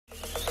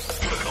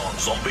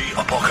Zombie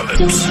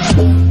apocalypse.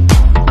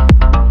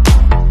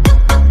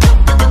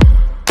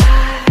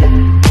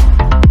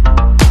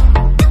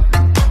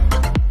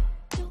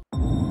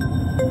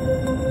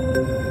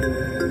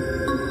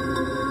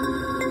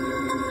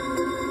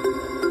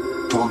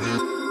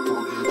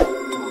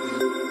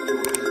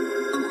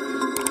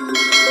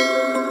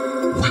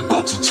 We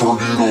about to turn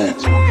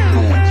it on.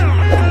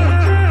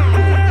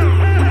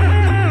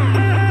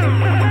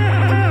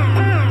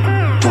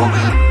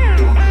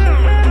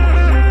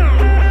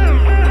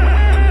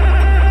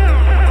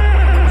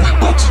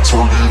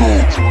 Turn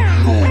it on.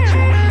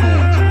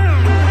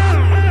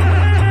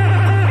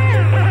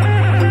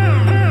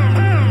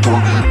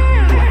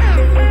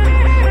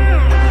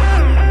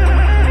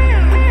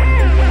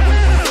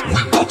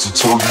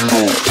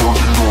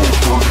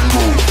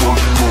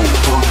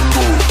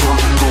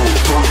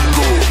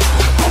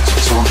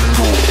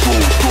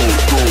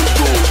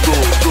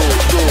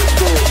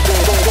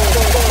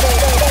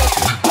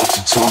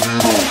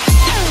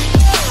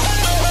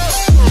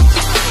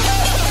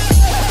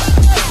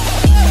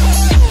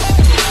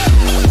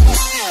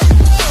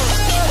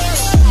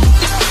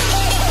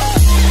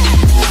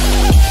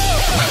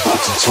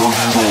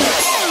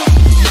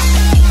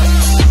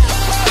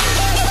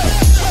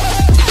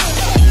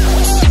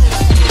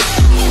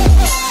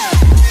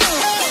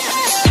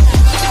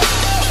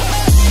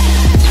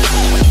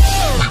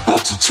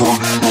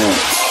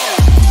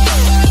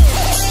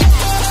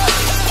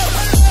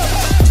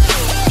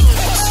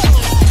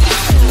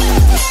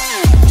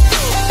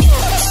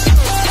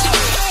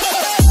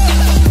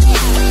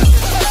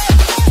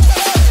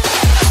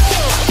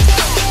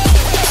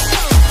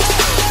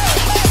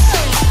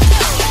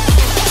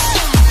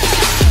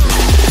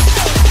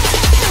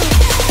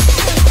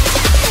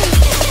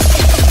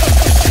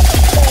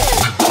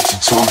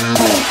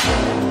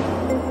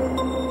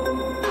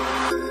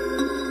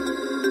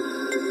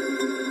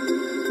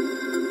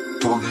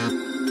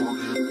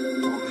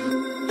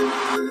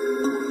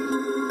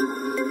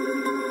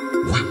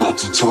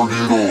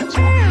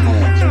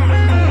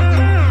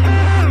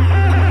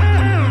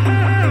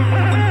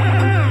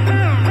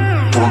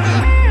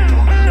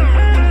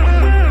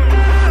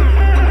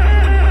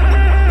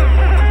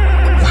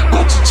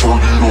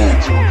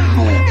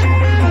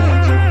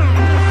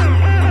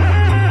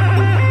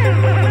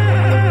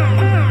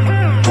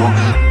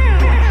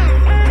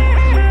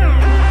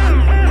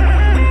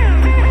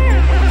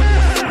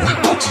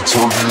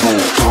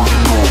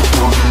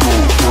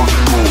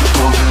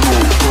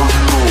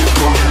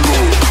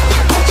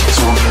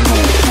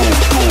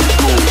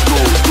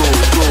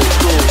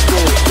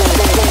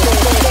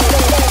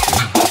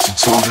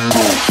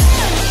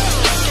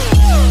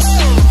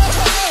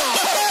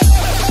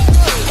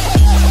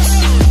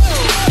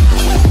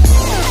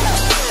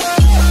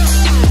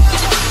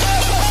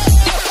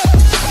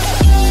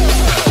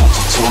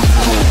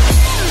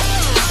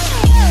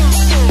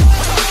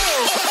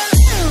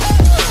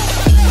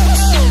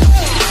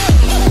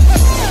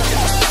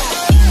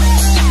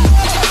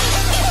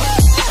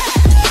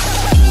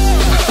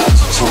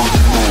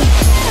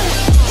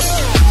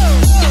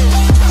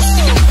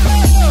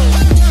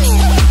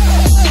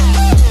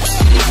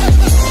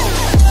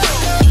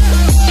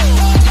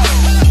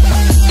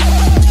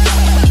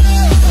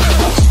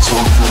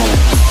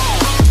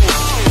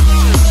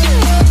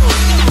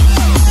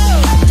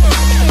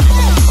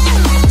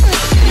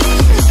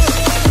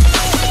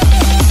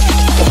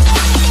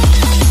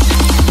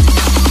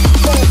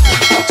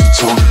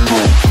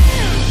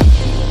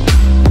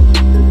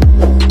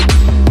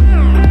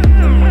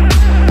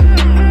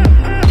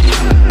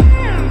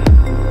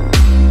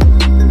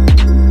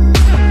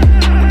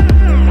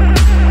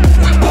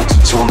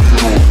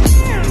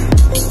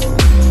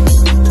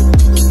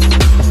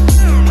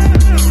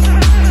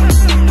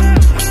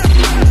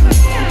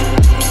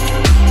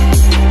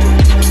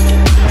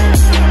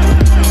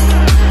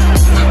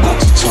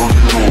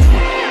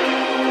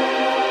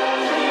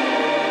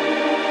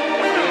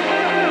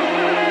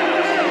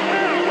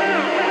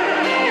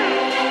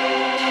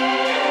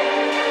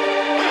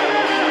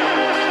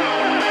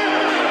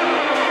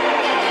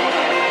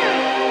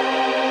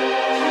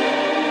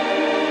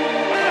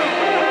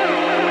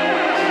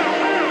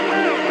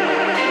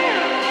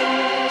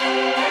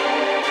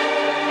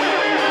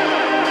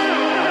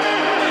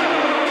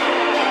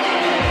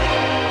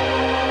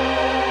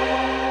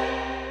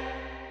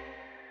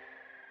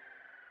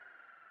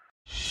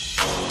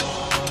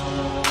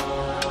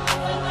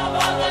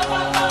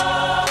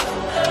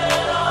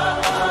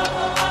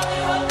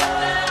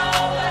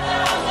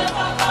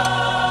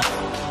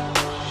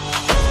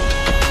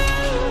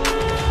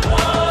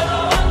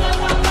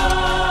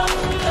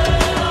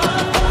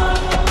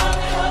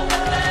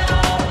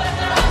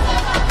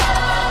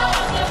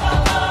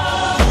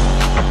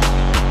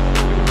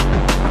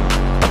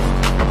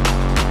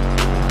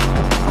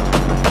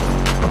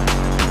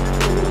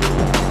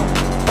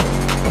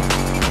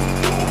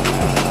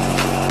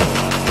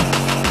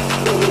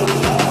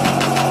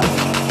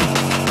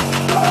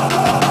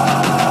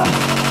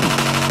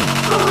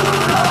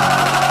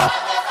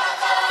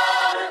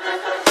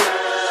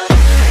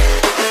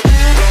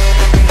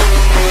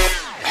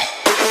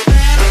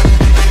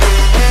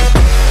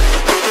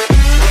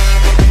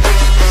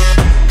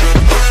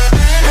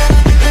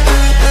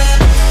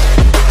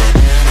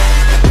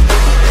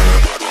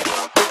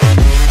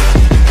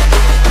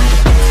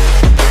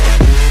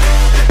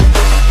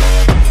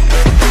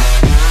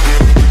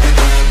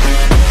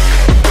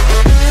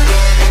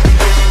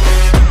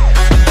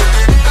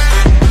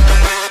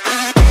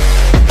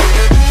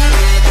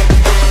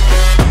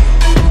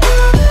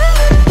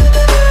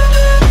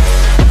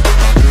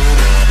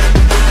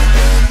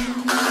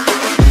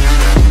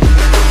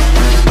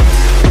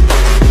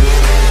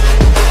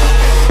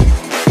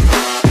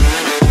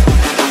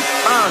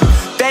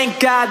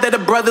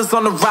 brothers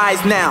on the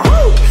rise now.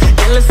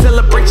 Endless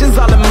celebrations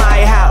all in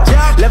my house.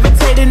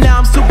 Levitating now,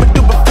 I'm super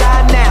duper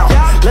fly now.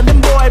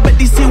 London boy, but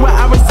DC where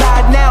I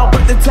reside now.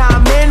 Put the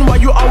time in while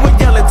you always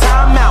yelling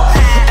time out.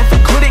 And for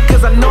quit it,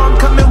 cause I know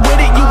I'm coming with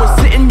it. You were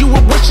sitting, you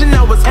were wishing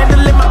I was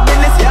handling my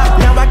business.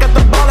 Now I got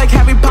the ball like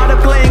Harry Potter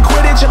playing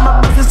Quidditch. And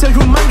my business so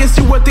humongous,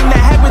 you would think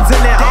that happens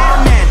in it. Oh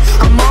man,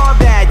 I'm all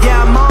that,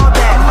 yeah, I'm all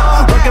that.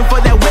 Working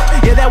for that whip,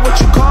 yeah, that what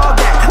you call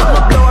that.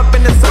 I'ma blow up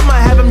in the summer,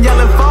 have him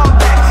yelling fall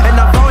back.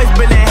 And I've always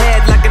been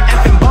ahead like an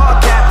effing ball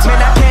cap. Man,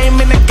 I came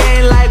in the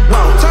game like,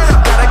 whoa.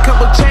 Got a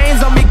couple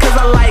chains on me cause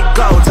I like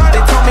gold.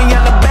 They told me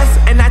I'm the best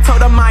and I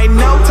told them I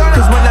know.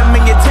 Cause when I'm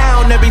in your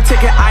town, every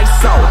ticket I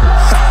sold.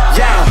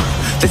 Yeah,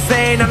 they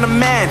saying I'm the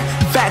man.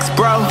 Facts,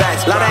 bro.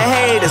 Lot of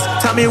haters,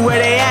 tell me where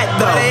they at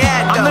though.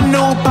 I'm the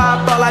new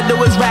pop, all I do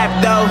is rap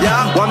though.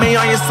 Want me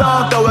on your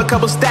song, throw a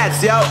couple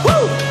stats, yo.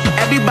 Woo!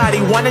 Everybody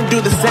wanna do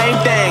the same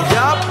thing.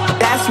 Yup,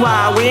 that's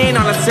why we ain't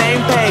on the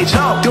same page.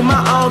 Do my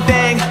own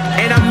thing,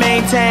 and I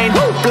maintain.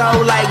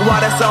 Flow like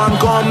water, so I'm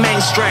going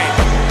mainstream.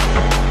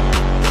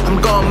 I'm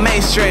going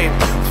mainstream.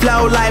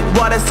 Flow like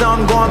water, so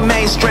I'm going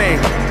mainstream.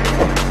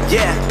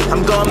 Yeah,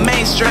 I'm going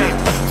mainstream.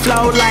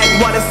 Flow like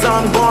water, so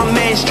I'm going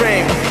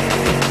mainstream.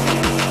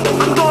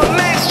 I'm going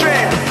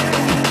mainstream.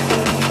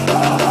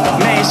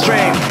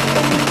 Mainstream.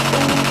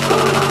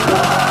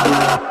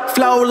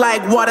 Flow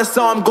like water,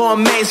 so I'm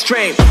going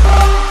mainstream.